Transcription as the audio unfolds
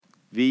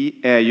Vi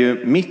är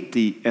ju mitt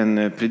i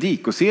en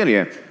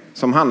predikoserie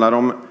som handlar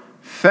om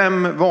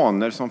 5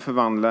 vanor som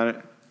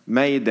förvandlar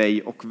mig,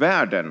 dig och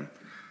världen.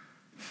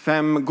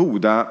 5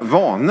 goda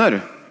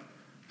vanor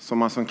som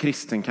man som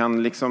kristen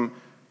kan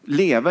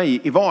leva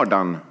i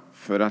vardagen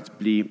för att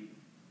bli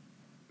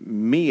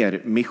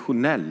mer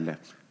missionell.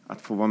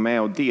 Att få vara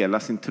med och dela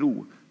sin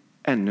tro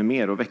ännu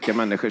mer och väcka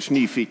människors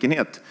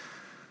nyfikenhet.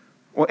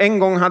 Och en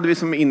gång hade vi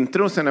som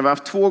intro, sen har vi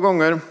haft 2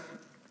 gånger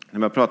när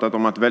vi har pratat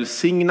om att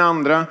välsigna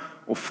andra.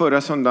 Och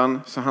förra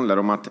söndagen så handlade det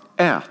om att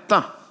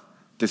äta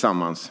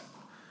tillsammans.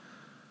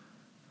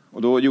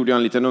 Och då gjorde jag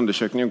en liten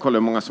undersökning och kollade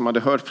hur många som hade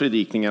hört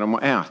predikningar om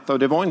att äta. Och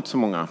det var inte så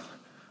många.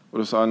 Och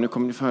då sa jag, nu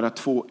kommer ni få höra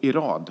 2 i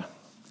rad.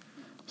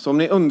 Så om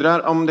ni undrar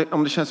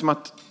om det känns som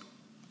att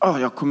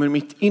jag kommer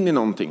mitt in i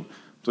någonting.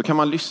 Så kan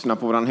man lyssna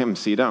på vår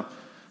hemsida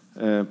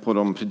på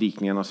de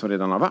predikningarna som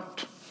redan har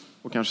varit.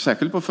 Och kanske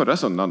särskilt på förra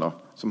söndagen då,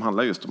 som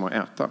handlar just om att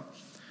äta.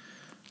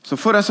 Så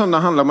förra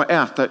söndagen handlar om att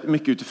äta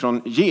mycket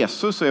utifrån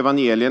Jesus och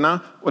evangelierna.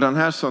 Och den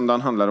här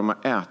söndagen handlar om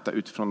att äta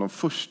utifrån de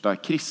första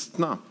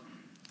kristna.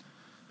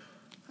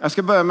 Jag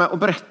ska börja med att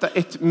berätta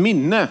ett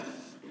minne.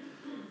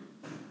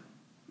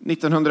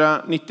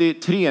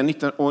 1993 och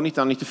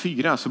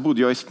 1994 så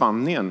bodde jag i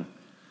Spanien.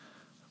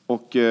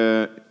 Och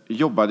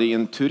jobbade i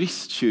en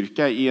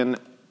turistkyrka i en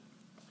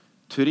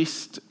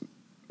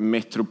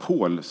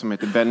turistmetropol som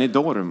heter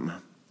Benidorm.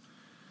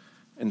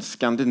 En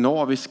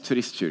skandinavisk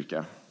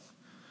turistkyrka.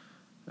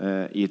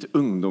 I ett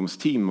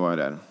ungdomsteam var jag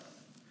där.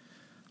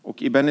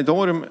 Och i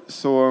Benidorm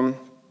så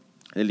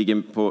det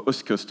ligger på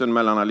östkusten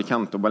mellan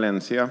Alicante och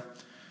Valencia.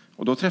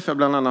 Och då träffade jag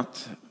bland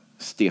annat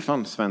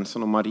Stefan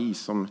Svensson och Marie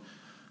som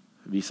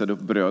visade upp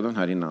bröden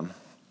här innan.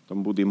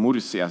 De bodde i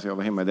Murcia så jag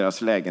var hemma i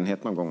deras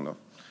lägenhet någon gång då.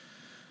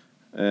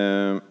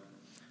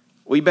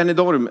 Och i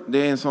Benidorm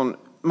det är en sån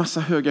massa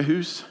höga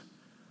hus.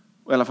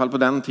 Och i alla fall på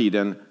den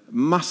tiden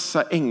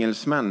massa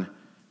engelsmän.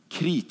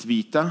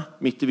 Kritvita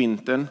mitt i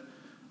vintern.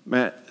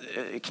 Med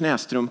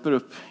knästrumpor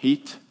upp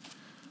hit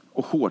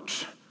och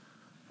shorts.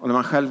 Och när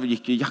man själv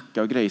gick i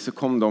jacka och grej så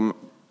kom de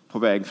på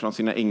väg från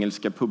sina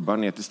engelska pubbar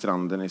ner till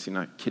stranden i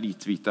sina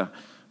kritvita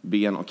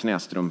ben och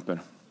knästrumpor.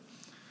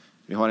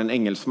 Vi har en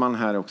engelsman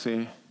här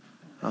också.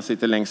 Han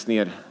sitter längst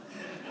ner.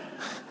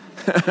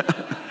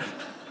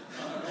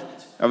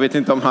 Jag vet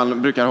inte om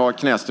han brukar ha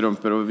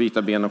knästrumpor och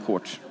vita ben och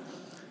shorts.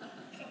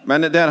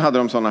 Men där hade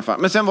de sådana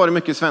fall. Men sen var det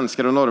mycket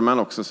svenskar och norrmän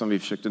också som vi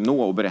försökte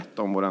nå och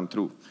berätta om våran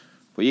tro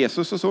på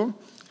Jesus och så.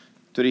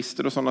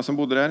 Turister och sådana som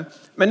bodde där.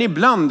 Men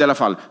ibland i alla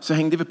fall så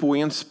hängde vi på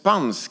i en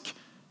spansk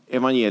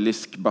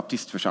evangelisk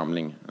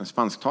baptistförsamling. En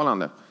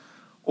spansktalande.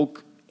 Och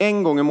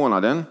en gång i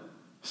månaden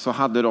så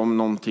hade de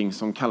någonting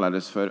som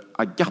kallades för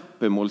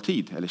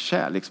agape-måltid. Eller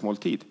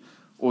kärleksmåltid.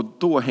 Och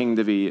då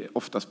hängde vi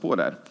oftast på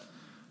där.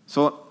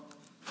 Så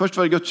först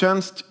var det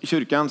gudstjänst i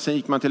kyrkan. Sen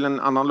gick man till en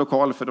annan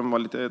lokal för de var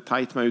lite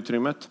tajt med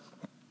utrymmet.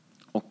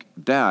 Och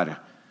där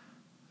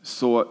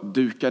så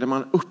dukade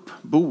man upp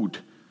bord.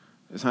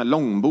 Så här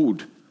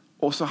långbord.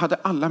 Och så hade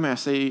alla med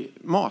sig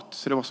mat.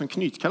 Så det var som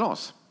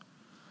knytkalas.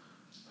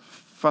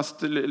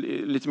 Fast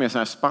lite mer så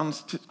här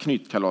spanskt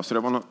knytkalas. Så det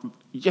var en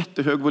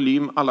jättehög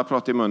volym. Alla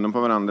pratade i munnen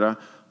på varandra.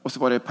 Och så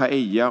var det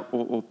paella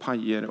och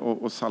pajer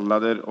och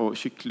sallader och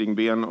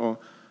kycklingben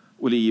och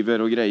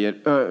oliver och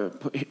grejer.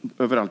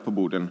 Överallt på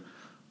borden.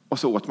 Och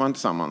så åt man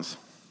tillsammans.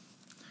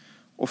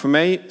 Och för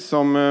mig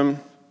som...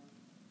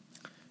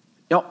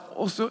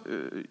 och så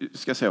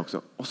ska jag säga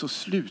också. Och så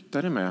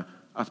slutade det med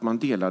att man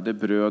delade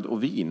bröd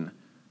och vin.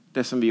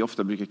 Det som vi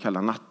ofta brukar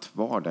kalla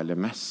nattvard eller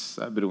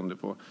mässa beroende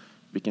på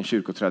vilken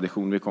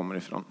kyrkotradition vi kommer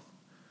ifrån.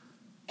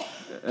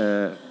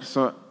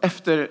 Så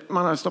efter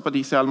man har stoppat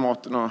i sig all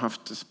maten och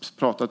haft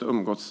pratat och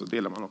umgåtts så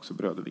delar man också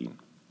bröd och vin.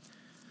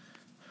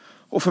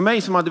 Och för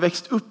mig som hade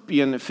växt upp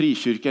i en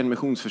frikyrka, en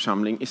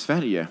missionsförsamling i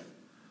Sverige.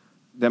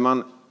 Där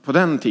man på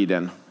den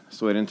tiden,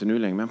 så är det inte nu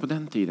längre, men på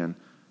den tiden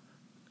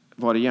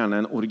var det gärna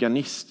en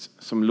organist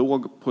som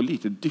låg på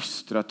lite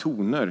dystra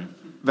toner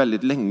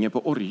väldigt länge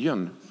på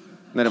orgeln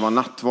när det var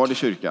nattvard i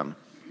kyrkan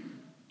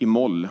i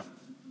moll.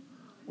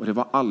 Och det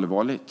var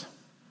allvarligt.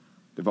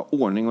 Det var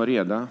ordning och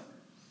reda.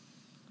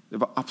 Det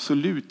var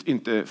absolut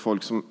inte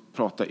folk som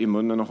pratade i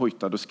munnen och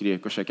hojtade och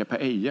skrek och käkade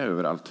paella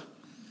överallt.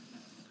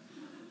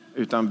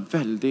 Utan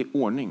väldigt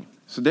ordning.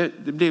 Så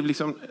det blev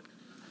liksom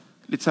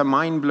lite så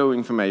här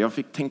mindblowing för mig. Jag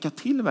fick tänka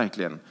till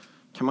verkligen.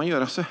 Kan man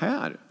göra så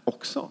här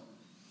också?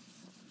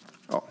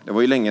 Ja, det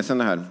var ju länge sedan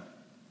det här.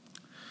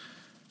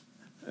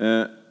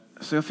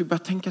 Så jag fick bara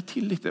tänka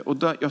till lite. Och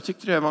jag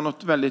tyckte det var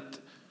något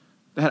väldigt...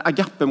 Det här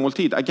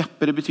agape-måltid.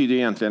 Agape det betyder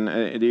egentligen...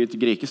 Det är ett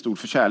grekiskt ord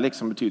för kärlek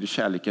som betyder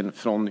kärleken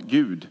från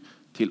Gud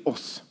till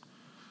oss.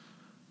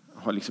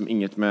 Har liksom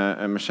inget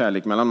med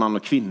kärlek mellan man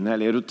och kvinna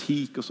eller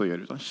erotik och så gör.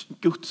 Utan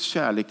Guds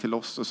kärlek till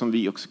oss och som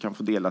vi också kan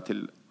få dela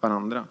till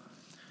varandra.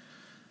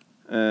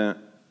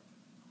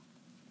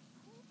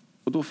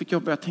 Och då fick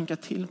jag börja tänka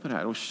till på det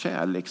här. Och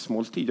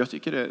kärleksmåltid. Jag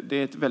tycker det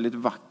är ett väldigt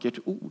vackert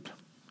ord.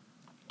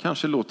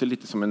 Kanske låter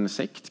lite som en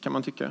sekt kan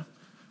man tycka.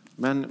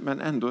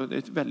 Men ändå det är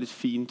ett väldigt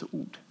fint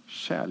ord.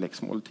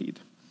 Kärleksmåltid.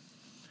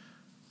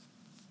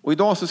 Och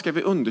idag så ska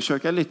vi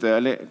undersöka lite,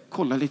 eller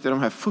kolla lite de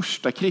här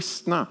första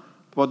kristna,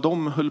 vad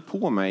de höll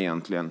på med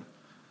egentligen.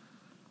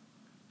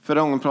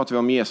 Förra gången pratade vi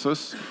om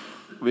Jesus.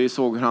 Och vi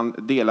såg hur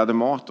han delade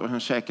mat och han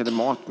käkade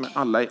mat med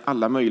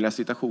alla möjliga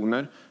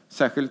situationer.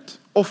 Särskilt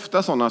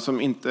ofta sådana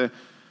som inte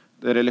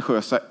det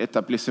religiösa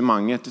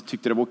etablissemanget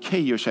tyckte det var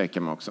okej att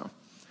käka med också.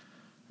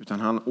 Utan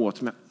han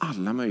åt med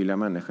alla möjliga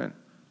människor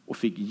och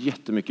fick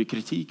jättemycket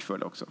kritik för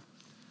det också.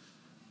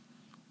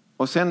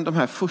 Och sen de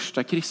här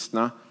första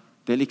kristna,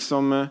 det är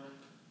liksom,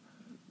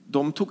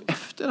 de tog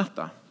efter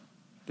detta.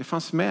 Det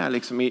fanns med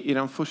liksom i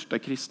de första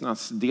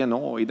kristnas DNA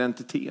och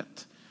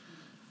identitet.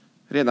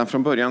 Redan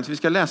från början. Så vi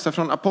ska läsa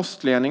från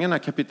Apostlagärningarna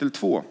kapitel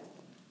 2.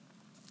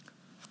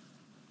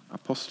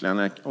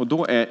 Apostlagärningarna, och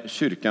då är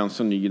kyrkan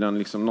så ny den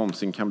liksom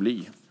någonsin kan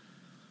bli.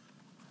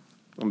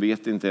 De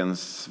vet inte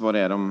ens vad det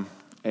är de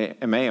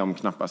är med om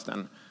knappast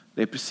än.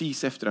 Det är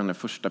precis efter den här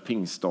första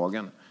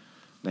pingstdagen.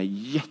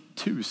 När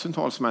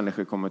tusentals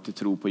människor kommer till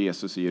tro på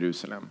Jesus i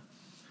Jerusalem.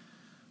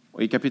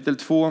 Och i kapitel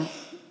 2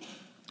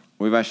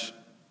 och i vers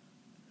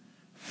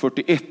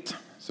 41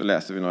 så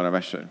läser vi några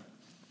verser.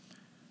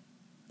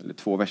 Eller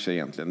 2 verser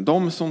egentligen.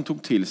 De som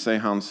tog till sig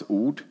hans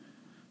ord,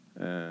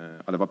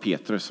 det var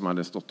Petrus som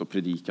hade stått och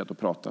predikat och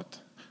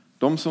pratat.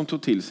 De som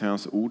tog till sig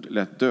hans ord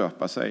lät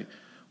döpa sig.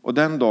 Och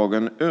den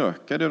dagen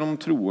ökade de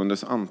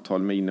troendes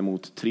antal med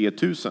inemot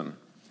 3000.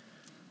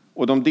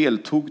 Och de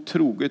deltog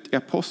troget i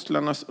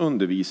apostlarnas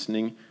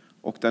undervisning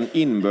och den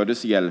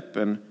inbördes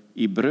hjälpen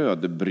i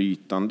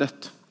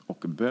brödbrytandet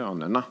och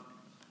bönerna.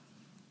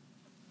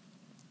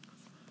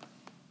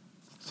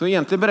 Så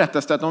egentligen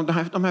berättas det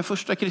att de här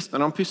första kristna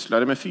de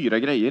pysslade med 4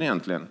 grejer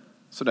egentligen.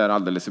 Så där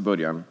alldeles i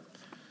början.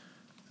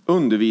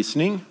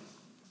 Undervisning.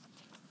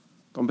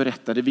 De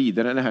berättade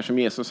vidare det här som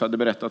Jesus hade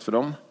berättat för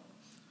dem.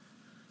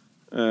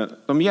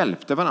 De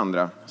hjälpte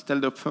varandra,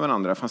 ställde upp för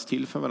varandra, fanns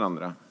till för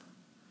varandra.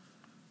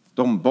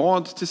 De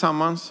bad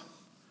tillsammans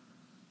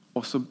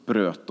och så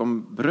bröt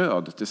de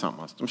bröd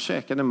tillsammans. De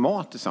käkade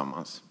mat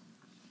tillsammans.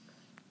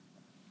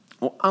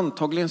 Och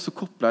antagligen så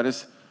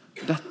kopplades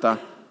detta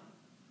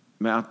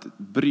med att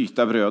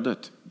bryta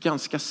brödet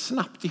ganska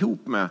snabbt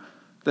ihop med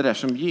det där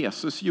som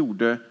Jesus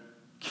gjorde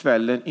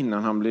kvällen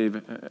innan han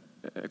blev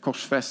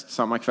korsfäst.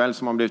 Samma kväll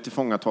som han blev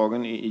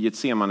tillfångatagen i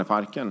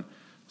Getsemaneparken.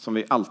 Som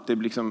vi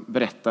alltid liksom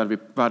berättar vid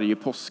varje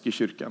påsk i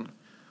kyrkan.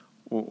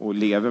 Och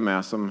lever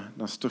med som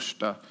den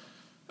största,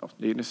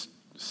 det är det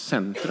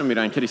centrum i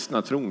den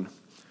kristna tron.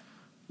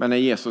 Men när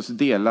Jesus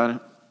delar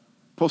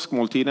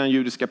påskmåltiden, den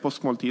judiska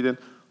påskmåltiden,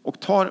 och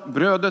tar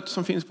brödet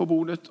som finns på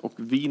bordet och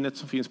vinet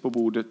som finns på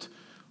bordet,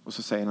 och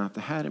så säger han att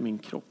det här är min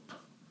kropp,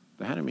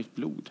 det här är mitt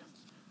blod.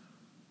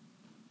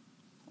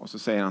 Och så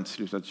säger han till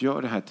slut att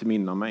gör det här till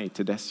minne av mig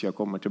till dess jag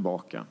kommer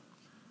tillbaka.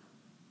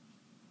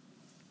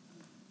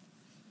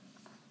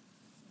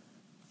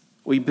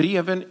 Och i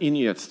breven i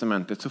Nya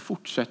testamentet så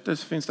fortsätter,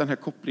 så finns den här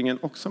kopplingen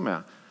också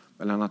med.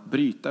 Mellan att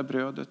bryta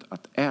brödet,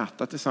 att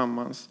äta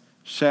tillsammans,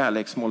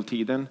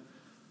 kärleksmåltiden.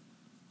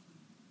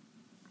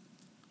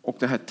 Och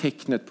det här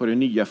tecknet på det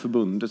nya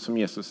förbundet som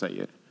Jesus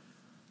säger.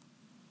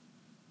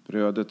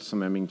 Brödet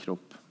som är min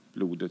kropp,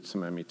 blodet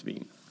som är mitt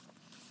vin.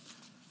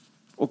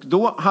 Och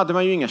då hade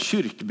man ju inga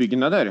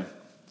kyrkbyggnader.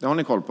 Det har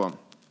ni koll på.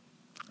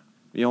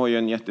 Vi har ju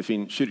en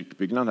jättefin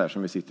kyrkbyggnad här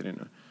som vi sitter i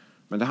nu.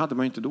 Men det hade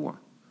man ju inte då.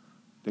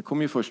 Det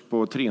kom ju först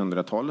på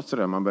 300-talet så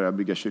där man började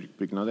bygga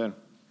kyrkbyggnader.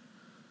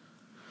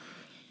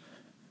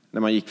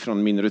 När man gick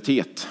från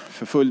minoritet,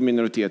 förföljd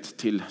minoritet,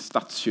 till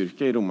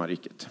statskyrka i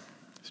romarriket.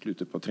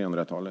 Slutet på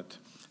 300-talet.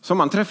 Så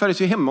man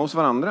träffades ju hemma hos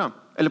varandra,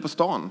 eller på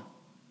stan.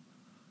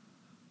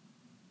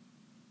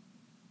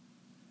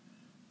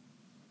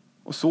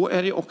 Och så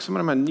är det också med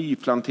de här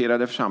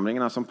nyplanterade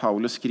församlingarna som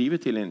Paulus skriver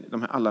till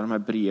alla de här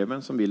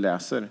breven som vi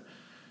läser.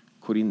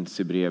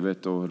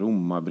 Korinthierbrevet och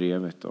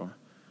Romarbrevet och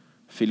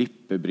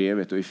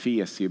Filipperbrevet och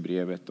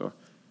Efesiebrevet.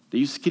 Det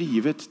är ju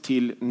skrivet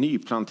till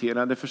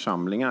nyplanterade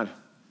församlingar,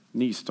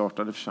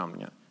 nystartade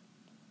församlingar.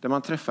 Där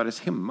man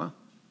träffades hemma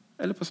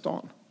eller på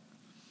stan.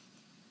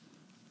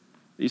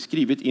 Det är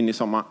skrivet in i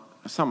samma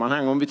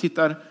sammanhang. Om vi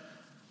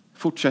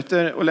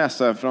fortsätter att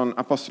läsa från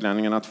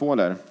Apostlagärningarna 2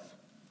 där.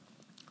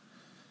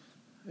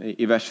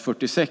 I vers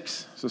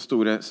 46 så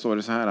står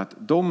det så här att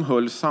de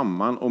höll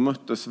samman och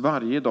möttes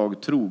varje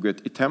dag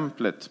troget i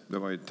templet. Det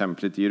var ju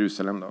templet i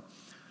Jerusalem då.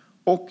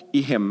 Och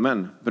i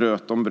hemmen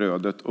bröt de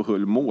brödet och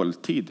höll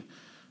måltid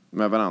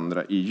med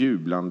varandra i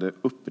jublande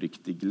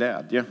uppriktig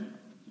glädje.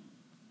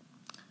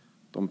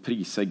 De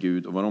prisade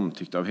Gud och var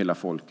omtyckta av hela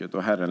folket.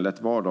 Och Herren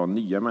lät var dag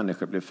nya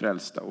människor blev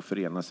frälsta och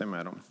förena sig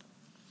med dem.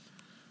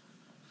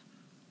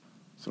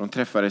 Så de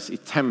träffades i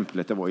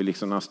templet. Det var ju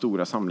liksom den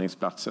stora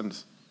samlingsplatsen,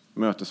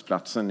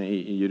 mötesplatsen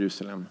i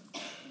Jerusalem.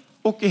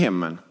 Och i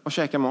hemmen och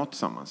käka mat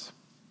tillsammans.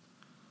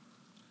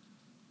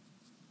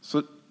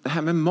 Så det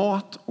här med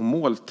mat och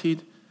måltid,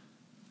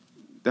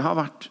 det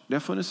har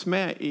funnits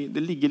med det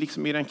ligger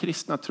liksom i den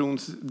kristna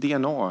trons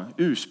DNA,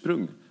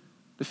 ursprung.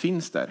 Det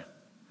finns där.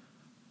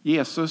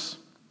 Jesus,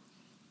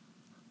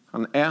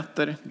 han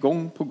äter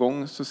gång på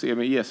gång, så ser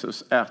vi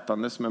Jesus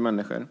ätandes med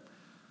människor.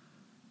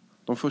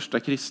 De första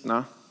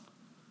kristna,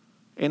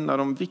 en av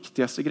de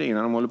viktigaste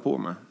grejerna de håller på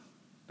med,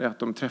 det är att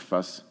de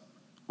träffas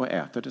och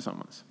äter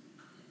tillsammans.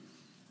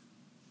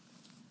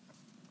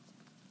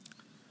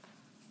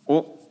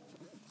 Och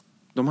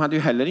de hade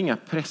ju heller inga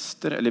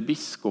präster eller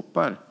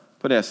biskopar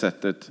på det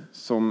sättet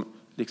som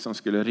liksom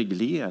skulle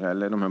reglera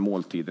eller de här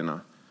måltiderna.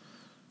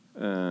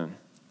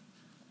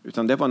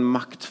 Utan det var en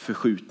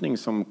maktförskjutning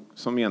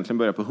som egentligen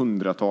började på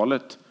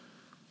 100-talet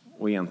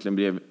och egentligen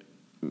blev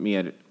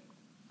mer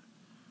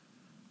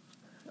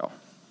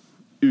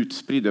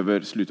utspridd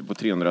över slutet på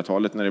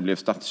 300-talet när det blev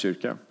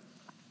statskyrka.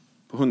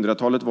 På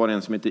 100-talet var det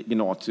en som hette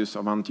Ignatius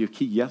av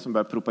Antiochia som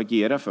började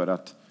propagera för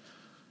att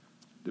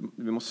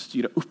vi måste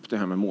styra upp det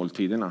här med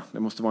måltiderna. Det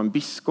måste vara en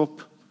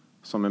biskop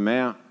som är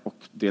med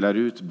och delar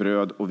ut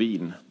bröd och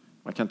vin.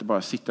 Man kan inte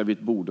bara sitta vid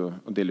ett bord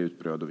och dela ut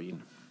bröd och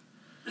vin.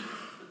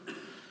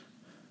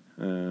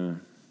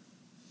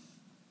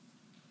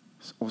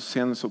 Och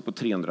sen så på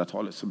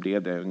 300-talet så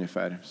blev det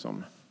ungefär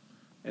som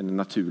en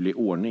naturlig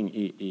ordning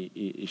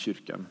i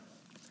kyrkan.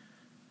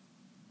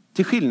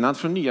 Till skillnad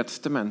från Nya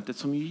testamentet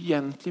som ju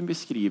egentligen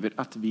beskriver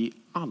att vi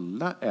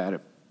alla är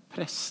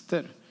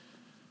präster.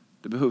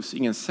 Det behövs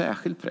ingen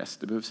särskild präst,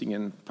 det behövs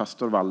ingen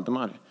pastor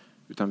Valdemar,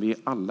 utan vi är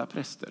alla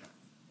präster.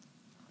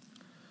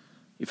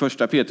 I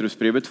första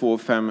Petrusbrevet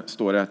 2:5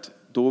 står det att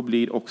då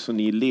blir också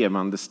ni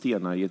levande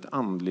stenar i ett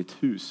andligt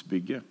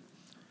husbygge.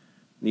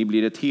 Ni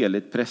blir ett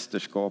heligt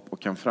prästerskap och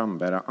kan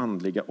frambära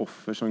andliga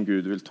offer som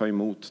Gud vill ta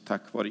emot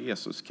tack vare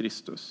Jesus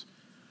Kristus.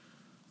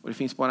 Och det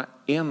finns bara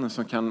en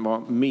som kan vara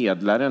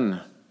medlaren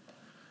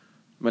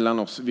mellan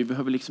oss. Vi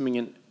behöver liksom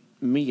ingen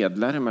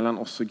medlare mellan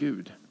oss och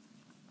Gud.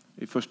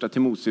 I första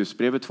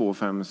Timoteusbrevet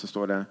 2:5 så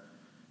står det: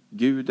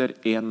 Gud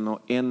är en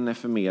och en är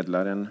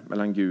förmedlaren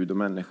mellan Gud och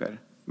människor.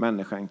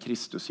 Människan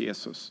Kristus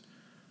Jesus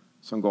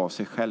som gav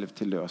sig själv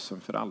till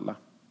lösen för alla.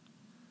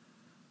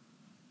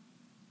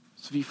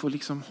 Så vi får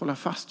liksom hålla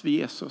fast vid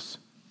Jesus.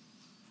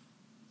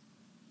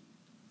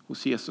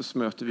 Hos Jesus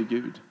möter vi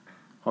Gud.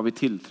 Har vi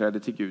tillträde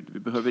till Gud. Vi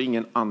behöver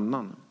ingen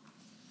annan.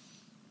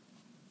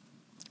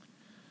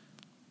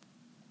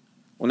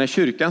 Och när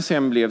kyrkan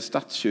sen blev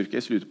statskyrka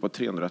i slutet på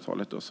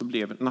 300-talet då, så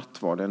blev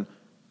nattvarden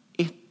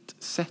ett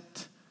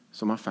sätt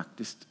som man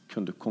faktiskt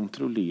kunde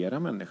kontrollera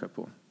människor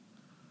på.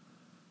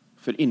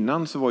 För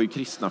innan så var ju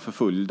kristna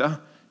förföljda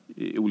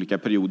i olika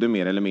perioder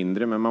mer eller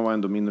mindre, men man var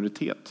ändå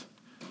minoritet.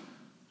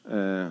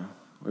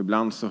 Och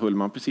ibland så höll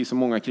man, precis som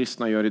många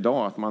kristna gör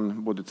idag, att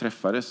man både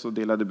träffades och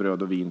delade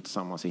bröd och vin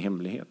tillsammans i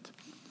hemlighet.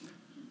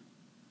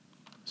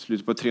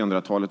 Slutet på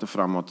 300-talet och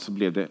framåt så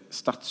blev det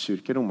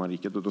statskyrka i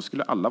romarriket och då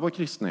skulle alla vara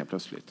kristna helt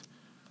plötsligt.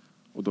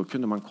 Och då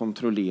kunde man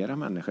kontrollera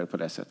människor på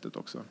det sättet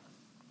också.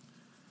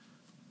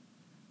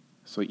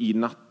 Så i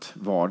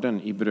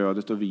nattvarden, i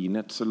brödet och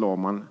vinet så la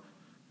man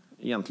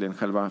egentligen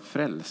själva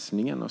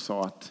frälsningen och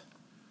sa att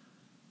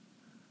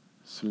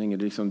så länge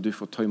det liksom, du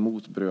får ta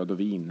emot bröd och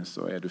vin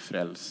så är du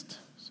frälst.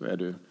 Så är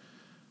du.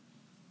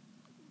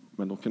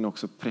 Men då kunde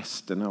också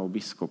prästerna och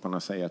biskoparna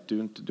säga att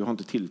du har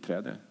inte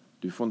tillträde.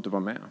 Du får inte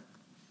vara med.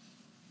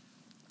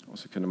 Och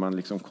så kunde man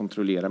liksom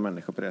kontrollera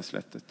människor på det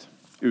sättet.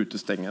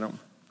 Utestänga dem.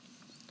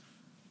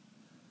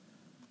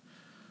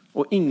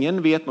 Och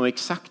ingen vet nog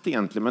exakt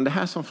egentligen, men det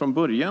här som från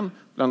början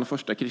bland de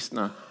första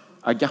kristna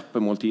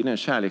agape-måltiden,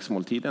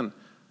 kärleksmåltiden,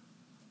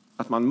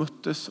 att man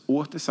möttes,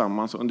 åt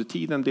tillsammans och under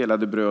tiden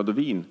delade bröd och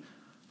vin.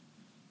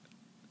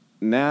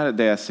 När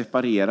det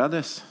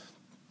separerades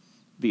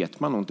vet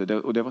man inte,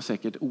 och det var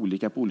säkert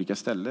olika på olika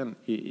ställen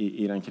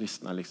i den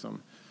kristna liksom,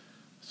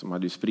 som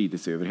hade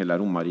spridit sig över hela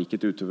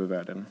romarriket ut över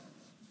världen.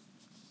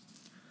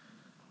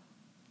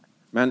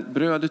 Men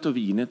brödet och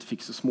vinet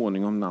fick så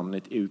småningom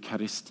namnet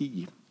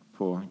eukaristi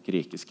på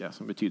grekiska,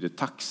 som betyder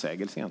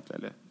tacksägelse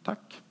egentligen, eller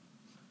tack.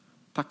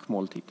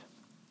 Tackmåltid.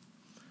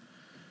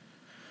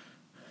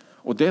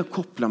 Och det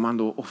kopplar man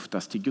då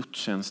oftast till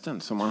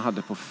gudstjänsten som man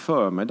hade på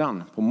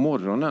förmiddagen, på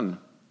morgonen,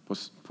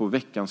 på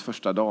veckans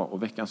första dag.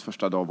 Och veckans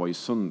första dag var ju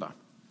söndag.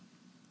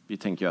 Vi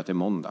tänker ju att det är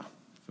måndag,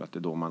 för att det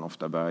är då man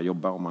ofta börjar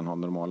jobba om man har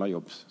normala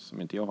jobb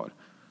som inte jag har.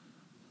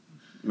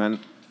 Men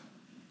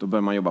då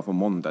börjar man jobba på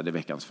måndag, det är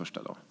veckans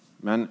första dag.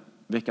 Men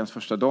veckans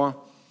första dag,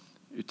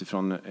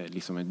 utifrån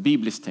liksom ett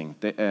bibliskt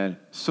tänk, det är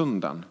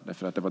söndagen,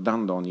 därför att det var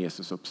den dagen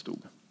Jesus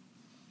uppstod.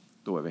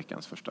 Då är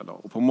veckans första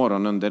dag. Och på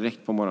morgonen,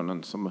 direkt på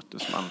morgonen, så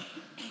möttes man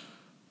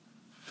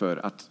för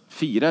att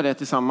fira det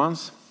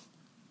tillsammans.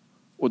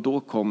 Och då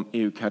kom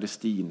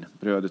eukaristin,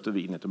 brödet och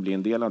vinet, och blev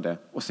en del av det.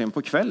 Och sen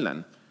på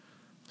kvällen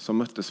så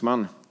möttes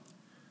man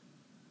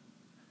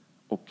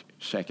och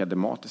käkade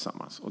mat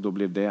tillsammans. Och då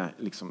blev det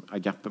liksom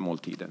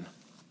agape-måltiden.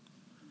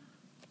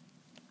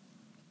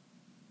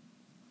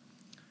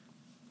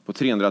 På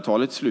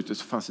 300-talets slutet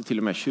så fanns det till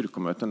och med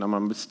kyrkomöten där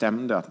man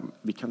bestämde att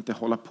vi kan inte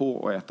hålla på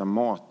och äta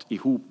mat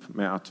ihop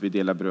med att vi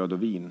delar bröd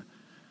och vin.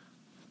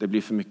 Det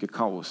blir för mycket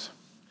kaos.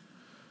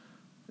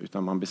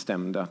 Utan man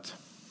bestämde att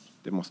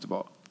det måste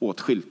vara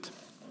åtskilt.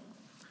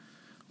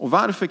 Och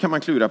varför kan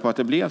man klura på att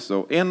det blev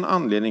så? En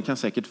anledning kan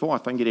säkert vara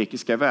att den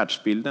grekiska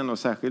världsbilden och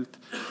särskilt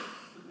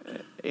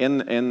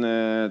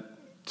en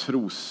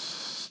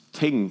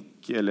trostänk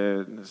etik,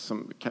 eller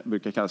som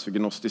brukar kallas för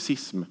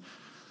gnosticism.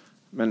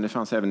 Men det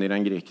fanns även i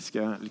den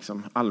grekiska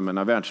liksom,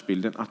 allmänna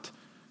världsbilden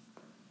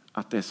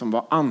att det som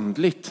var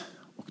andligt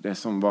och det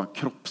som var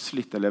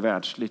kroppsligt eller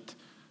världsligt,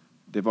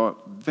 det var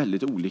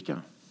väldigt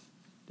olika.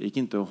 Det gick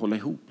inte att hålla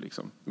ihop.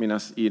 Liksom. Medan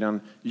i den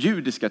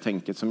judiska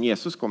tänket som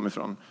Jesus kom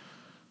ifrån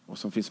och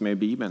som finns med i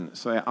Bibeln,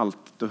 så är allt,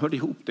 då hör det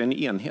ihop, det är en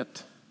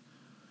enhet.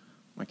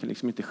 Man kan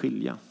liksom inte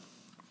skilja.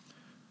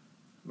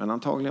 Men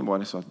antagligen var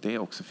det så att det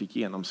också fick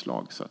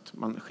genomslag, så att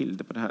man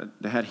skilde på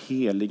det här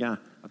heliga,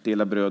 att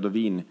dela bröd och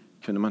vin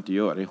kunde man inte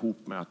göra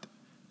ihop med att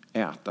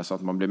äta så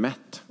att man blev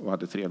mätt och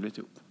hade trevligt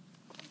ihop.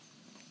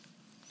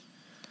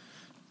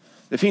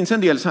 Det finns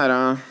en del så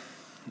här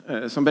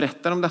som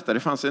berättar om detta. Det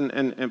fanns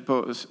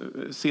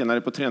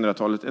senare på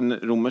 300-talet en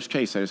romersk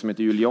kejsare som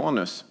heter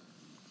Julianus.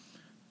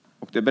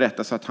 Och det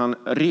berättas att han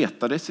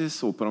retade sig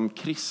så på de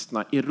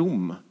kristna i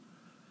Rom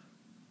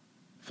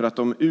för att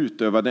de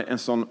utövade en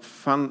sån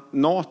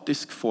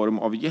fanatisk form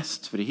av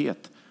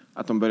gästfrihet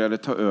att de började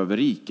ta över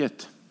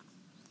riket.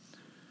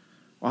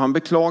 Och han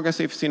beklagar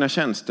sig för sina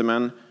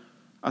tjänstemän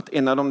att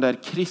en av de där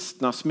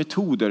kristnas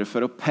metoder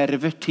för att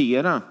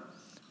pervertera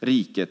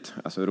riket,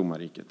 alltså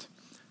romarriket,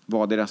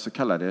 var deras så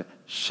kallade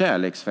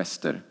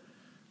kärleksfester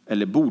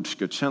eller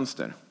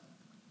bordsgudstjänster.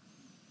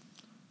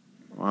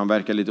 Och han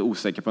verkar lite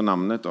osäker på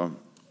namnet då.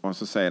 Och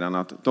så säger han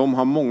att de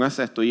har många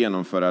sätt att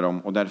genomföra dem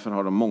och därför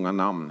har de många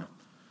namn.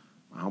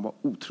 Han var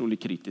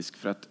otroligt kritisk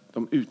för att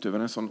de utövar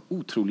en sån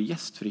otrolig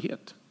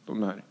gästfrihet,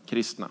 de här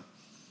kristna.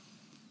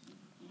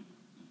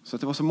 Så att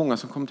det var så många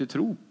som kom till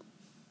tro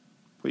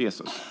på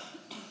Jesus.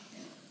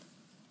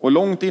 Och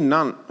långt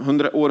innan,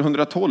 år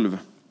 112,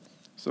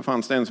 så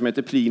fanns det en som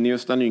heter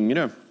Plinius den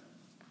yngre.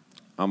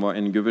 Han var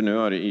en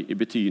guvernör i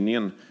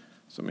Betynien,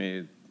 som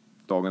är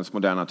dagens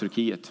moderna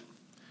Turkiet.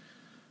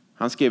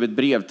 Han skrev ett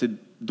brev till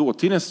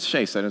dåtidens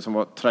kejsare som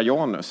var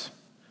Trajanus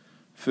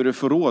för att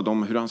få råd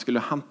om hur han skulle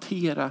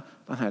hantera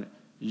den här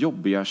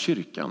jobbiga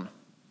kyrkan.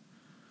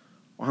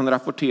 Och han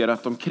rapporterar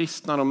att de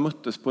kristna de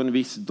möttes på en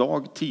viss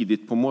dag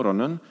tidigt på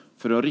morgonen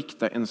för att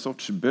rikta en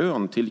sorts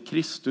bön till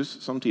Kristus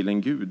som till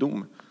en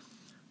gudom.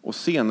 Och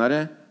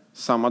senare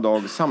samma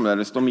dag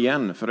samlades de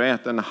igen för att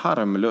äta en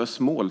harmlös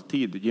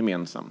måltid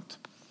gemensamt,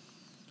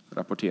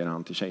 rapporterar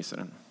han till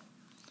kejsaren.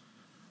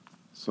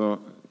 Så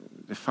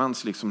det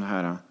fanns liksom den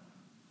här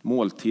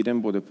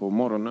måltiden både på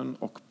morgonen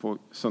och på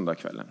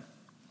söndagskvällen.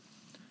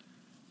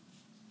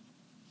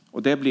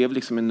 Och det blev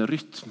liksom en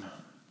rytm.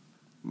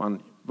 Man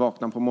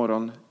vaknade på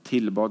morgonen,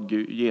 tillbad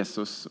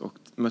Jesus och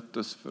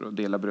möttes för att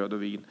dela bröd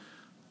och vin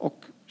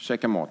och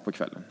käka mat på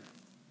kvällen.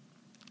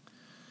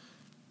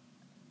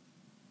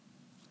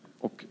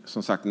 Och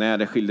som sagt, när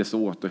det skildes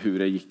åt och hur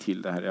det gick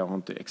till det här, jag har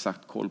inte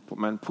exakt koll på.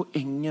 Men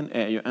poängen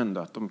är ju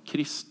ändå att de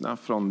kristna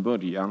från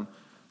början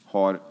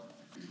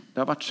det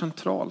har varit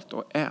centralt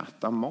att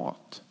äta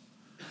mat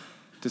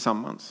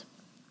tillsammans.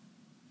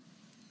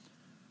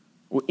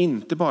 Och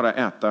inte bara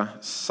äta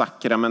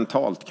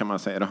sakramentalt kan man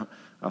säga då.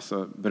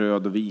 Alltså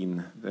bröd och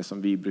vin, det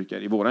som vi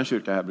i våran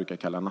kyrka här brukar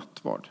kalla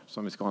nattvard,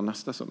 som vi ska ha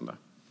nästa söndag.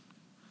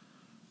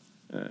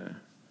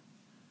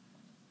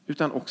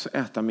 Utan också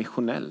äta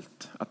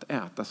missionellt, att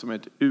äta som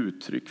ett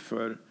uttryck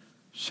för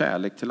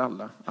kärlek till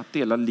alla, att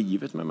dela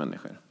livet med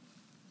människor.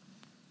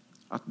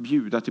 Att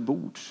bjuda till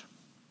bords.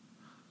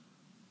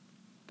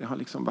 Det har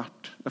liksom det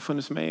har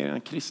funnits med i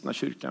den kristna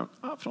kyrkan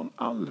från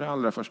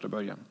allra första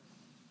början.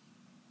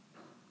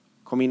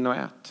 Kom in och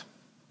ät.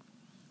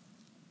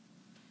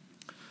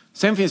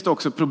 Sen finns det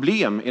också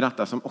problem i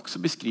detta som också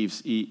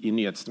beskrivs i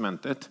Nya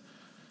testamentet.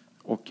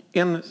 Och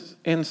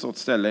en sådant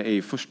ställe är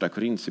i första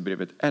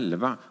Korinthierbrevet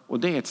 11. Och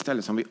det är ett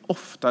ställe som vi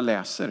ofta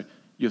läser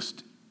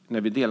just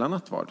när vi delar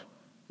nattvard.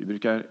 Vi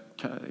brukar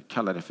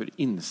kalla det för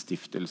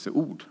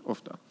instiftelseord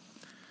ofta.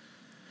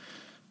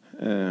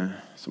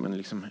 Som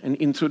en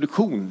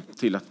introduktion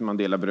till att man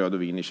delar bröd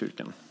och vin i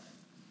kyrkan.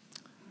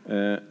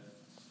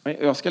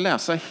 Jag ska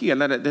läsa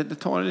hela det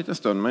tar en liten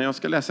stund, men jag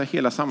ska läsa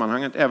hela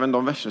sammanhanget, även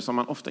de verser som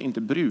man ofta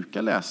inte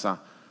brukar läsa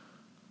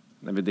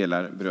när vi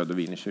delar bröd och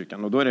vin i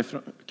kyrkan. Och då är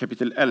det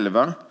kapitel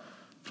 11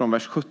 från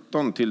vers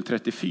 17 till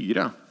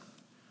 34.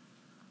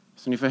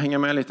 Så ni får hänga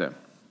med lite.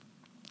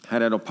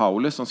 Här är då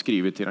Paulus som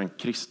skriver till den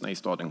kristna i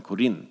staden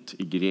Korint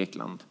i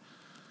Grekland.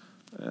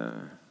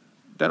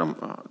 Där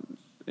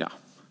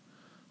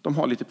de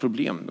har lite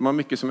problem. De har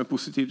mycket som är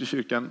positivt i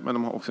kyrkan, men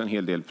de har också en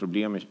hel del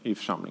problem i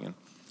församlingen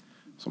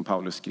som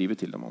Paulus skriver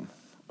till dem om.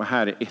 Och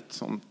här är ett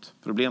sånt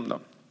problem då.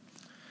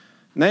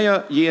 När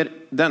jag ger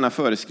denna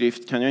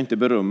föreskrift kan jag inte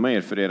berömma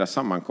er för era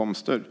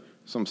sammankomster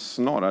som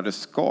snarare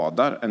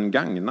skadar än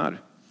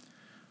gagnar.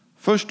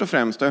 Först och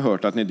främst har jag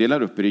hört att ni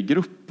delar upp er i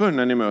grupper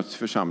när ni möts i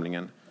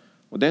församlingen.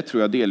 Och det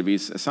tror jag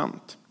delvis är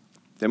sant.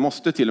 Det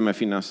måste till och med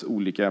finnas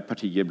olika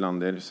partier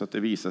bland er så att det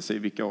visar sig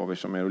vilka av er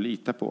som är att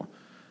lita på.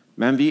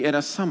 Men vid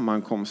era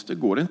sammankomster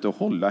går det inte att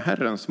hålla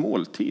Herrens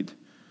måltid.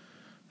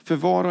 För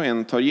var och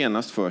en tar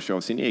genast för sig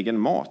av sin egen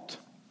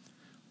mat.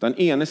 Den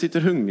ene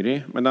sitter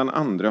hungrig, men den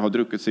andra har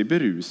druckit sig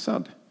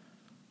berusad.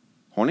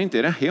 Har ni inte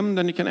era hem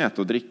där ni kan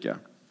äta och dricka?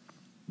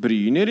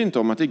 Bryr ni er inte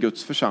om att det är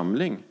Guds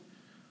församling?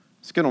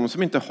 Ska de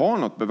som inte har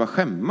något behöva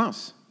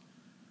skämmas?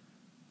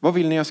 Vad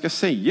vill ni jag ska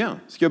säga?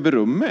 Ska jag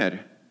berömma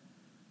er?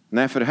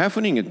 Nej, för det här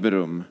får ni inget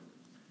beröm.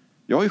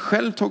 Jag har ju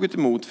själv tagit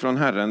emot från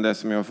Herren det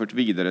som jag har fört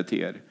vidare till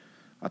er.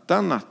 Att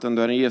den natten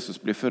då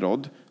Jesus blev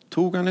förrådd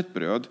tog han ett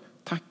bröd,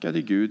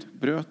 tackade Gud,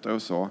 bröt det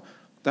och sa: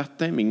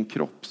 detta är min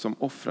kropp som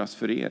offras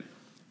för er.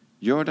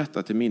 Gör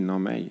detta till minne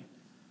av mig.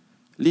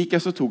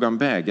 Likaså tog han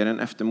bägaren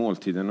efter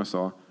måltiden och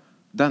sa: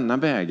 denna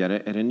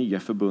bägare är det nya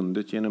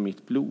förbundet genom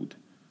mitt blod.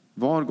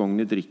 Var gång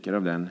ni dricker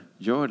av den,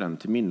 gör den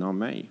till minne av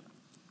mig.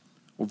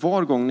 Och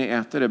var gång ni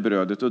äter det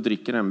brödet och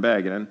dricker den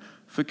bägaren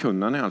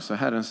förkunnar ni alltså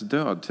Herrens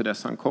död till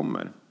dess han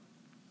kommer.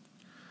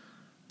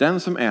 Den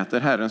som äter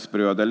Herrens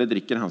bröd eller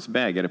dricker hans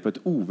bägare på ett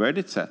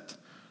ovärdigt sätt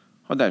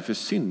har därför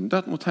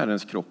syndat mot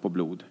Herrens kropp och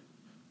blod.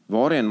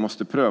 Var och en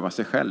måste pröva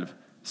sig själv.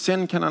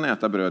 Sen kan han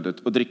äta brödet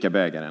och dricka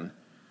bägaren.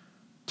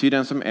 Ty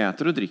den som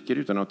äter och dricker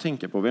utan att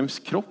tänka på vems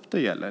kropp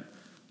det gäller,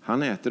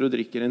 han äter och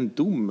dricker en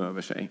dom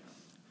över sig.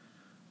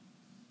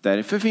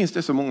 Därför finns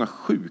det så många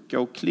sjuka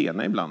och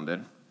klena ibland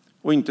er,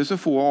 och inte så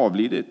få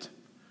avlidit.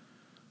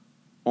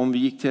 Om vi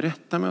gick till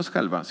rätta med oss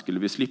själva skulle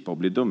vi slippa att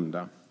bli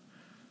dömda.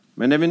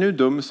 Men när vi nu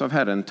döms av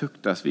Herren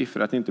tuktas vi för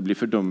att inte bli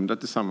fördömda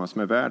tillsammans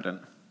med världen.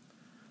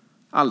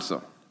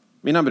 Alltså,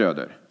 mina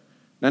bröder,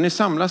 när ni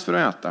samlas för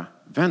att äta,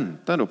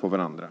 vänta då på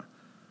varandra.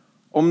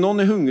 Om någon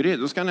är hungrig,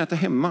 då ska han äta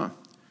hemma,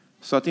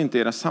 så att inte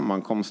era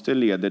sammankomster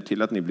leder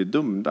till att ni blir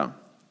dömda.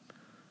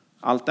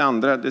 Allt det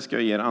andra, det ska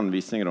jag ge er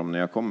anvisningar om när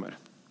jag kommer.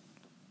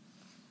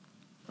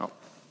 Ja.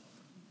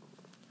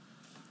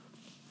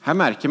 Här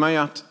märker man ju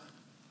att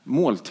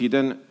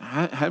måltiden,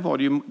 här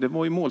var det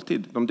var ju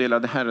måltid. De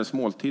delade Herrens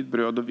måltid,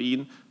 bröd och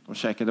vin. De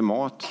käkade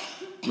mat.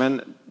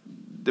 Men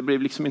det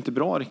blev liksom inte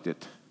bra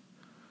riktigt.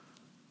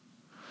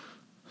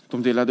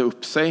 De delade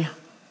upp sig.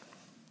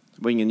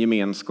 Det var ingen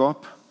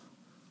gemenskap.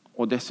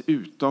 Och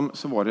dessutom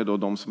så var det då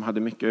de som hade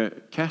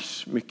mycket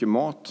cash, mycket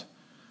mat.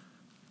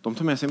 De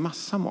tog med sig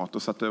massa mat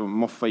och satte och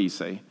moffade i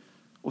sig.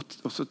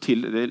 Och så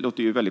det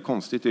låter ju väldigt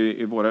konstigt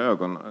i våra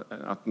ögon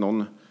att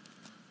någon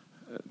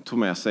tog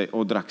med sig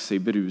och drack sig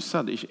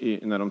berusad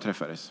när de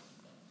träffades.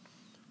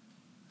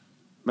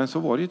 Men så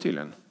var det ju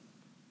tydligen.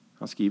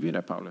 Han skriver ju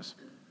det, Paulus.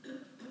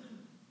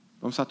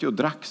 De satt ju och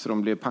drack så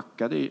de blev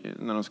packade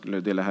när de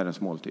skulle dela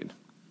Herrens måltid.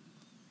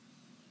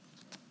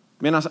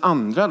 Medan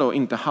andra då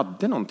inte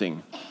hade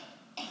någonting.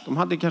 De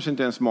hade kanske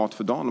inte ens mat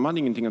för dagen. De hade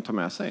ingenting att ta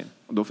med sig.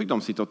 Och då fick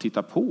de sitta och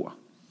titta på.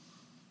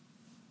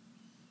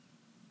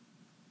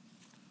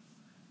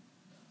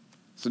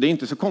 Så det är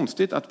inte så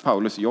konstigt att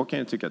Paulus, jag kan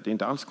ju tycka att det är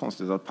inte alls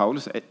konstigt att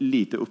Paulus är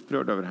lite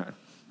upprörd över det här.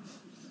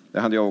 Det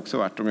hade jag också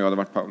varit om jag hade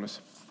varit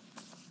Paulus.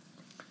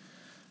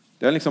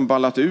 Det har liksom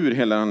ballat ur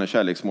hela den här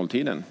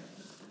kärleksmåltiden.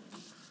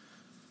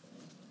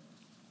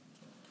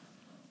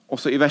 Och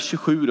så i vers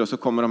 27 då så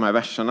kommer de här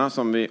verserna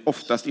som vi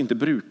oftast inte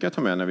brukar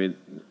ta med när vi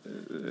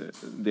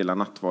delar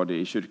nattvard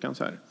i kyrkan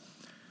så här.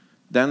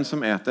 Den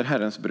som äter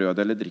Herrens bröd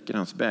eller dricker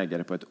hans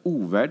bägare på ett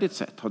ovärdigt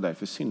sätt har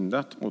därför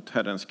syndat mot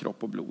Herrens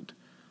kropp och blod.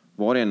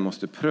 Var och en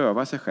måste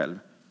pröva sig själv.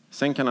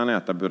 Sen kan han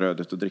äta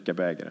brödet och dricka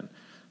bägaren.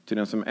 Till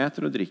den som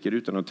äter och dricker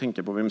utan att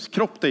tänka på vems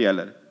kropp det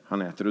gäller,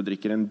 han äter och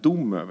dricker en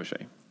dom över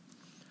sig.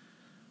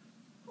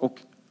 Och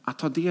att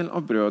ta del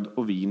av bröd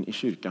och vin i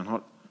kyrkan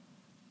har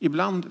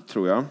ibland,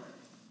 tror jag,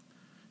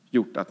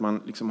 gjort att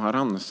man liksom har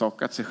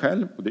rannsakat sig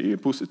själv. Och det är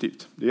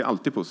positivt. Det är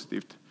alltid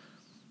positivt.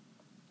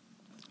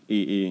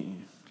 I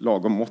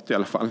lagom mått i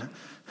alla fall.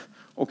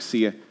 Och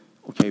se,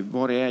 okej,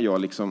 var är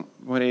jag liksom?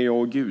 Var är jag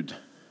och Gud?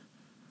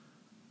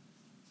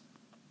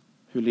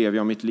 Hur lever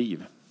jag mitt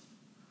liv?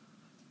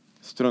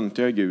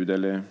 Struntar jag i Gud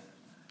eller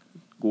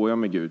går jag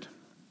med Gud?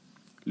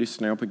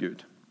 Lyssnar jag på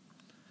Gud?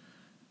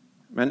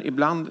 Men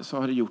ibland så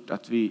har det gjort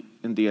att vi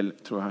en del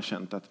tror jag har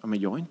känt att men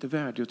jag är inte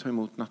värdig att ta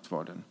emot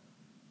nattvarden.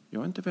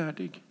 Jag är inte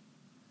värdig.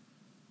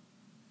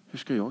 Hur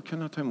ska jag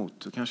kunna ta emot?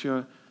 Så kanske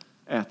jag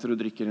äter och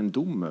dricker en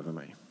dom över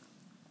mig.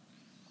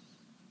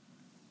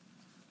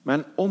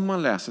 Men om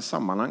man läser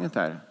sammanhanget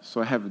här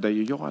så hävdar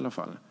ju jag i alla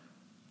fall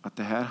att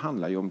det här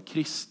handlar ju om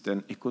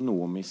kristen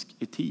ekonomisk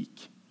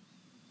etik.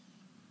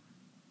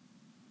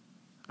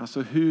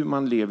 Alltså hur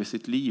man lever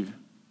sitt liv.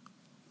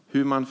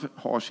 Hur man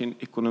har sin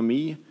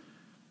ekonomi.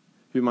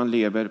 Hur man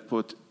lever på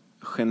ett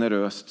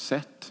generöst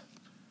sätt.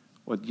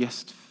 Och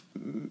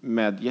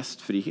med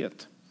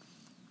gästfrihet.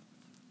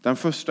 Den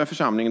första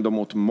församlingen, de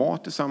åt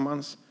mat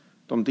tillsammans.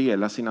 De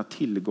delade sina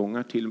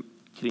tillgångar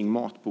kring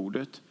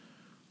matbordet.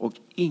 Och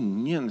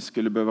ingen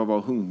skulle behöva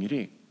vara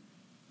hungrig.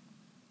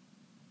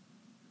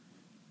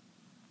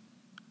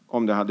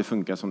 Om det hade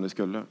funkat som det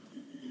skulle.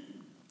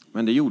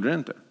 Men det gjorde det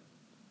inte.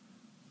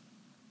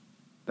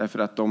 Därför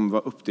att de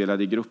var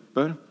uppdelade i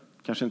grupper.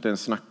 Kanske inte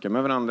ens snackade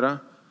med varandra.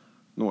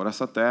 Några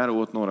satt där och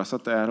åt, några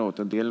satt där och åt.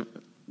 En del,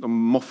 de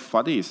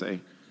moffade i sig.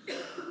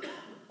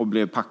 Och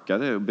blev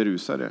packade och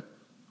berusade.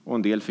 Och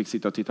en del fick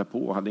sitta och titta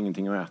på och hade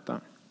ingenting att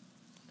äta.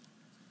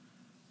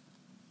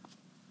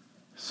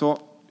 Så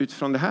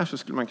utifrån det här så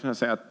skulle man kunna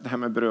säga att det här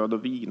med bröd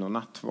och vin och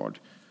nattvard.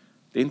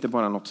 Det är inte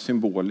bara något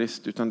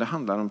symboliskt utan det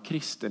handlar om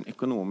kristen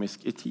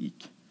ekonomisk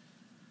etik.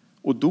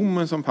 Och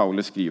domen som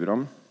Paulus skriver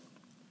om.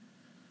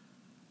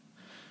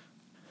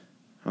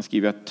 Han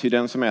skriver att till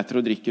den som äter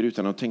och dricker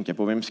utan att tänka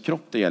på vems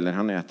kropp det gäller,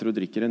 han äter och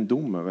dricker en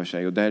dom över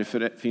sig. Och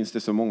därför finns det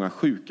så många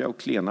sjuka och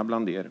klena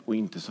bland er och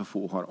inte så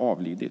få har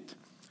avlidit.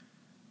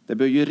 Det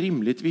bör ju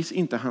rimligtvis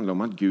inte handla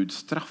om att Gud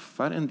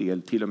straffar en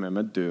del till och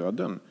med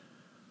döden.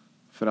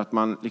 För att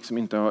man liksom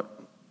inte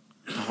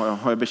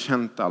har jag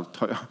bekänt allt?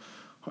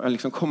 Har jag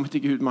liksom kommit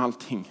till Gud med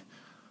allting?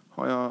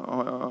 Har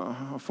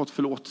jag fått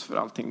förlåtelse för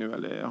allting nu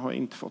eller har jag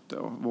inte fått det?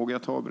 Och vågar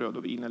jag ta bröd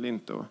och vin eller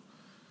inte?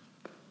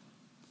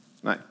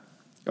 Nej,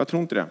 jag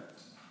tror inte det.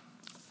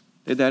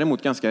 Det är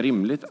däremot ganska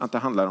rimligt att det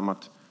handlar om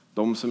att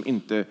de som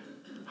inte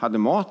hade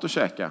mat att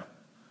käka,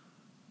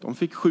 de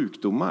fick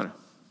sjukdomar.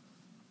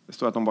 Det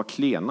står att de var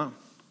klena.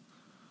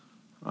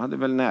 De hade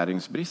väl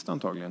näringsbrist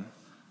antagligen.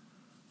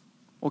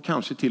 Och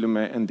kanske till och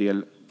med en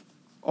del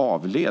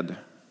avled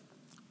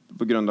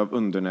på grund av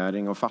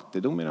undernäring och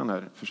fattigdom i den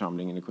här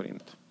församlingen i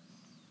Korint.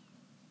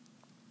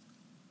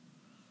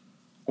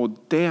 Och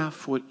det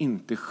får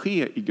inte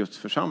ske i Guds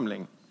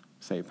församling,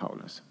 säger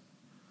Paulus.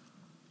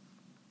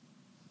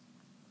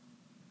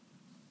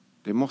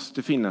 Det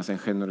måste finnas en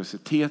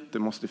generositet, det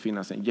måste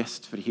finnas en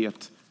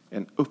gästfrihet,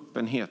 en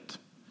öppenhet.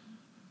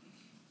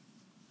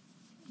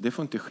 Det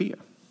får inte ske.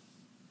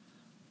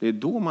 Det är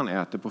då man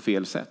äter på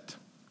fel sätt.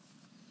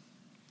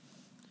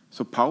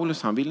 Så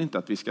Paulus, han vill inte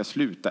att vi ska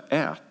sluta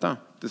äta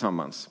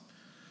tillsammans.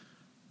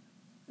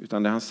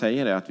 Utan det han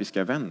säger är att vi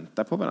ska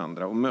vänta på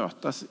varandra och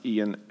mötas i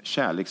en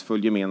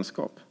kärleksfull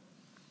gemenskap.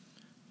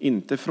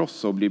 Inte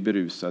frossa och bli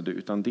berusade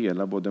utan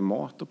dela både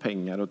mat och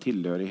pengar och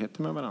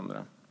tillhörigheter med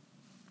varandra.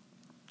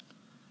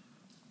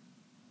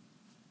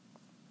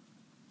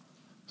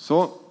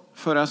 Så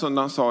förra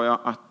söndagen sa jag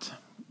att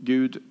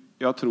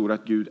jag tror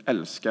att Gud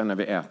älskar när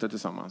vi äter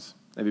tillsammans.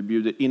 När vi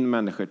bjuder in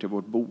människor till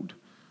vårt bord.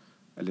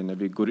 Eller när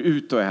vi går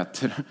ut och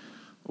äter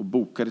och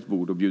bokar ett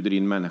bord och bjuder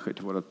in människor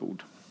till vårt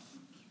bord.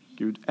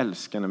 Gud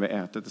älskar när vi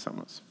äter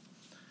tillsammans.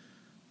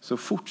 Så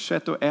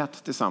fortsätt att äta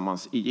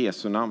tillsammans i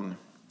Jesu namn.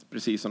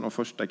 Precis som de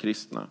första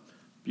kristna.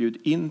 Bjud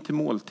in till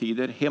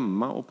måltider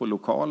hemma och på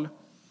lokal.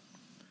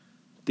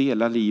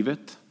 Dela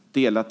livet,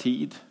 dela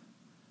tid.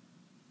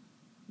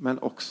 Men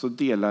också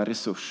dela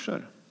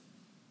resurser.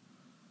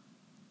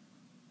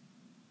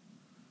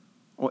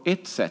 Och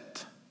ett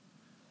sätt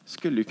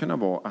skulle ju kunna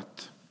vara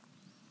att,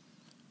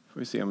 får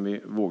vi se om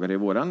vi vågar det i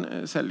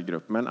våran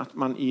cellgrupp, men att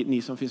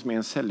ni som finns med i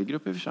en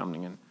cellgrupp i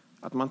församlingen,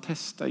 att man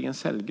testar i en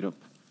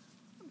cellgrupp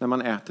när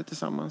man äter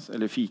tillsammans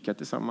eller fikar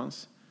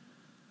tillsammans,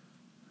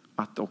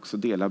 att också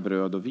dela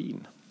bröd och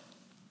vin.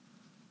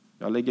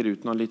 Jag lägger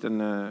ut någon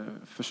liten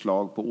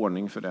förslag på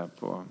ordning för det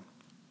på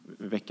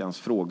veckans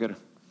frågor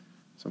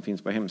som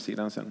finns på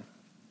hemsidan sen.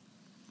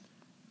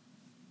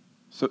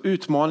 Så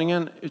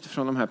utmaningen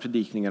utifrån de här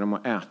predikningarna om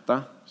att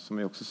äta, som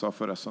jag också sa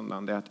förra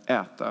söndagen, det är att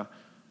äta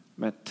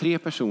med 3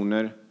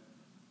 personer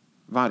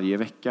varje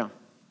vecka.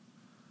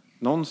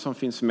 Någon som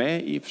finns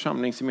med i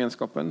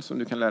församlingsgemenskapen som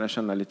du kan lära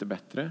känna lite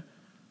bättre.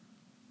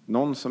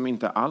 Någon som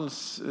inte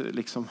alls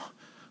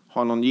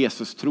har någon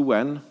Jesus-tro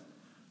än.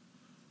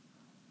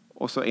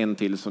 Och så en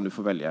till som du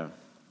får välja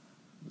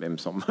vem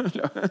som.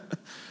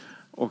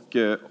 Och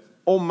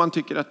om man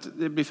tycker att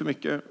det blir för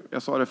mycket,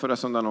 jag sa det förra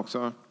söndagen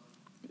också,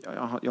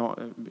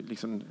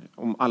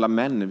 om alla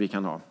män vi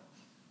kan ha.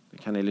 Det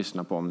kan ni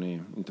lyssna på om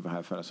ni inte var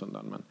här förra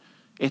söndagen. Men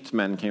ett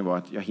män kan ju vara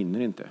att jag hinner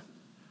inte.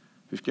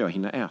 Hur ska jag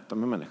hinna äta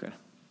med människor?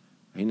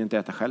 Jag hinner inte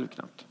äta själv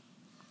knappt.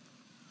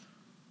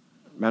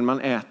 Men man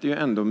äter ju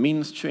ändå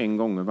minst 21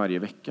 gånger varje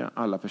vecka,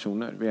 alla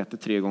personer. Vi äter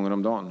 3 gånger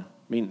om dagen,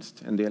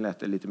 minst. En del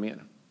äter lite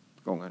mer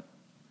gånger.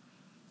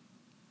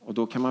 Och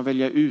då kan man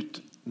välja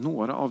ut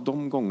några av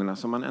de gångerna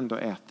som man ändå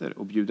äter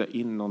och bjuda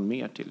in någon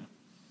mer till.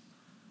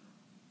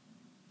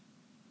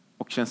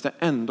 Och känns det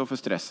ändå för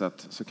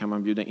stressat så kan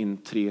man bjuda in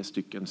 3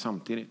 stycken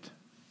samtidigt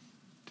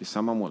till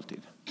samma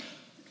måltid.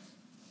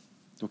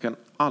 Då kan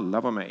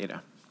alla vara med i det.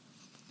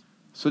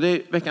 Så det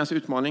är veckans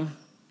utmaning.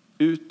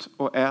 Ut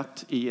och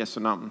ät i Jesu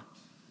namn.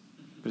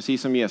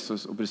 Precis som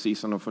Jesus och precis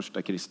som de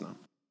första kristna.